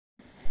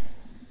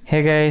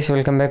Hey guys,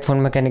 welcome back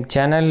Phone Mechanic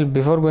channel.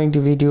 Before going to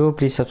video,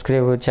 please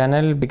subscribe our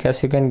channel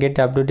because you can get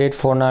up-to-date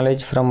phone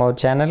knowledge from our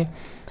channel.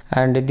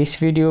 And this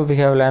video we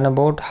have learned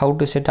about how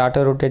to set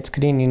auto rotate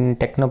screen in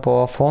TECNO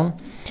POVA phone.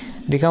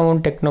 We have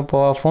one TECNO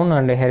POVA phone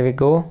and here we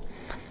go.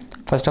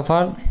 First of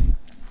all,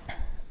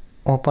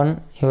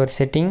 open your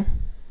setting,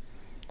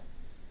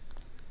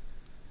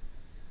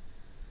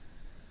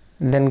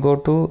 then go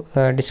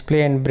to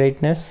display and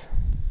brightness,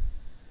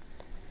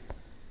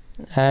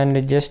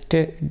 and just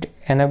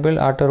enable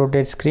auto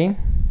rotate screen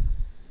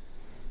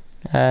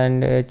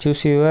and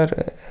choose your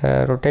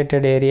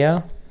rotated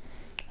area.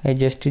 I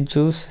just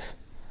choose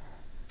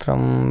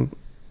from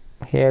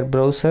here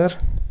browser,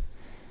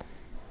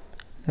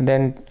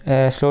 then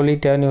slowly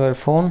turn your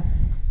phone.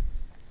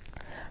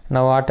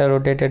 Now auto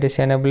rotated is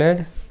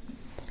enabled,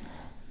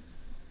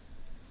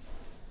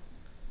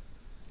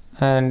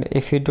 and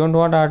if you don't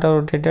want auto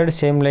rotated,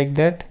 same like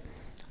that,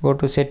 go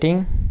to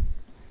setting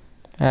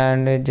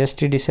and just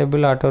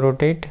disable auto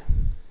rotate.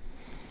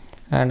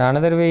 And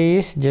another way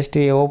is just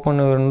open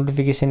your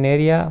notification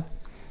area,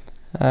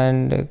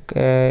 and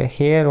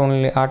here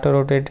only auto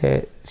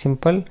rotate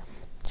simple,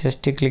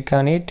 just click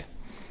on it,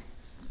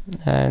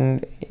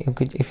 and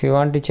if you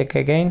want to check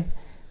again,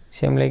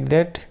 same like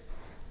that,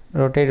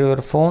 rotate your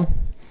phone.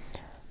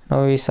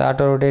 Now is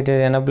auto rotated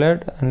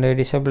enabled and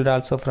disabled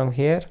also from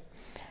here.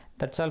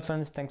 That's all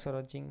friends, thanks for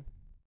watching.